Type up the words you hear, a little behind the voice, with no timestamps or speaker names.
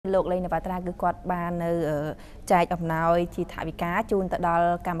លោកលេងនវត្រាគឺគាត់បាននៅចែកអំណោយជាថវិកាជូនទៅដល់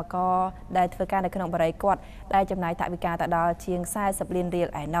កម្មករដែលធ្វើការនៅក្នុងបរិយាគាត់ដែលចំណាយថវិកាទៅដល់ជាង40លានរៀល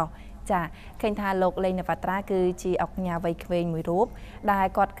ឯណោះចាឃើញថាលោកលេងនវត្រាគឺជាអង្គការវ័យក្មេងមួយរូបដែល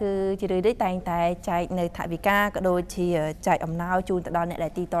គាត់គឺជារឿយៗតែងតែចែកនៅថវិកាក៏ដូចជាចែកអំណោយជូនទៅដល់អ្នកដែ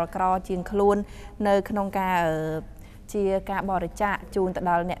លទីតលក្រជាងខ្លួននៅក្នុងការជាការបរិច្ចាគជូនទៅ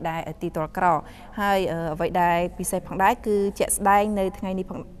ដល់អ្នកដែលទីតលក្រហើយអ្វីដែលពិសេសផងដែរគឺជាក់ស្ដែងនៅថ្ងៃនេះ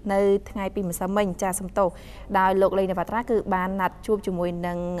នៅថ្ងៃពីម្សិលមិញចាសំទោសដោយលោកលេងនវត្រាគឺបានណាត់ជួបជាមួយ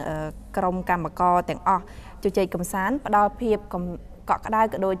នឹងក្រុមកម្មករទាំងអស់ជជែកកម្សាន្តផ្ដល់ភាពកក់ក្ដៅ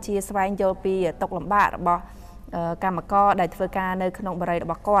ក៏ដូចជាស្វែងយល់ពីទុក្ខលំបាករបស់កម្មករដែលធ្វើការនៅក្នុងបរិយារ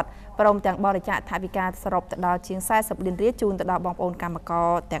បស់គាត់ព្រមទាំងបរិច្ចាគថវិកាសរុបទៅដល់ជាង40លានរៀលជូនទៅដល់បងប្អូនកម្មករ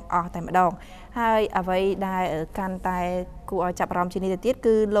ទាំងអស់តែម្ដងហើយអ្វីដែលកាន់តែគួរឲ្យចាប់អារម្មណ៍ជាងនេះទៅទៀត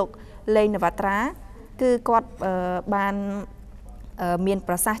គឺលោកលេងនវត្រាគឺគាត់បានមាន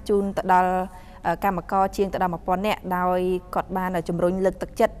ប្រសាសន៍ជូនទៅដល់កម្មករជាងទៅដល់1000នាក់ដោយគាត់បានជំរុញលើកទឹក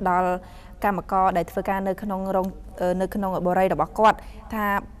ចិត្តដល់កម្មករដែលធ្វើការនៅក្នុងបរិយារបស់គាត់ថា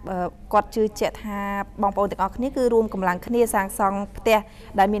គាត់ជឿជាក់ថាបងប្អូនទាំងអស់គ្នាគឺរួមកម្លាំងគ្នាសាងសង់ផ្ទះ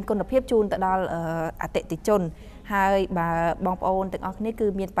ដែលមានគុណភាពជូនទៅដល់អតិថិជនហើយបើបងប្អូនទាំងអស់គ្នាគឺ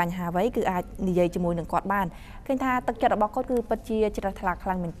មានបញ្ហាអ្វីគឺអាចនិយាយជាមួយនឹងគាត់បានឃើញថាទឹកចិត្តរបស់គាត់គឺពិតជាជ្រះថ្លាខ្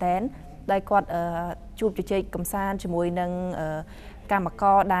លាំងមែនទែនដែលគាត់ជួបជជែកកម្សាន្តជាមួយនឹងកម្មក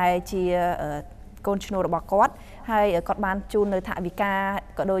រដែលជាកូនឈ្នួលរបស់គាត់ហើយគាត់បានជូននៅថវិកា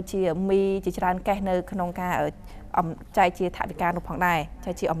ក៏ដូចជាមីជាច្រើនកេះនៅក្នុងការចែកជាថវិកានោះផងដែរ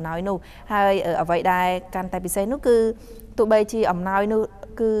ចែកជាអំណោយនោះហើយអ្វីដែលកាន់តែពិសេសនោះគឺទោះបីជាអំណោយនោះ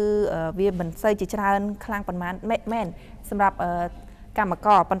គឺវាមិនសូវជាច្រើនខ្លាំងប៉ុន្មានមែនសម្រាប់កម្មក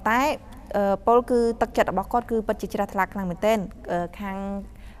រប៉ុន្តែពលគឺទឹកចិត្តរបស់គាត់គឺពិតជាជ្រះថ្លាខ្លាំងមែនទែនខាង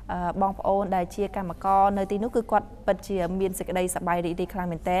បងប្អូនដែលជាកម្មករនៅទីនោះគឺគាត់ពិតជាមានសេចក្តីសប្បាយរីករាយខ្លាំង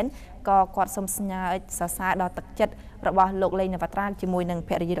មែនទែនក៏គាត់សូមស្នើសរសើរដល់ទឹកចិត្តរបស់លោកលេងនវត្រាជាមួយនឹងភ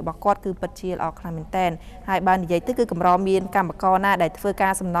រិយារបស់គាត់គឺពិតជាល្អខ្លាំងមែនទែនហើយបាននិយាយទៅគឺកម្រមានកម្មករណាដែលធ្វើកា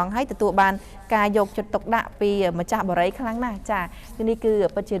រសំណងហើយទទួលបានការយកចិត្តទុកដាក់ពីម្ចាស់បរិយាខ្លាំងណាស់ចានេះគឺ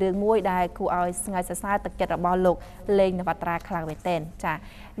ពិតជារឿងមួយដែលគួរឲ្យស្ងើចសរសើរទឹកចិត្តរបស់លោកលេងនវត្រាខ្លាំងមែនទែនចា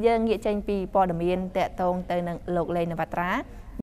យើងងាកចេញពីព័ត៌មានតាក់ទងទៅនឹងលោកលេងនវត្រា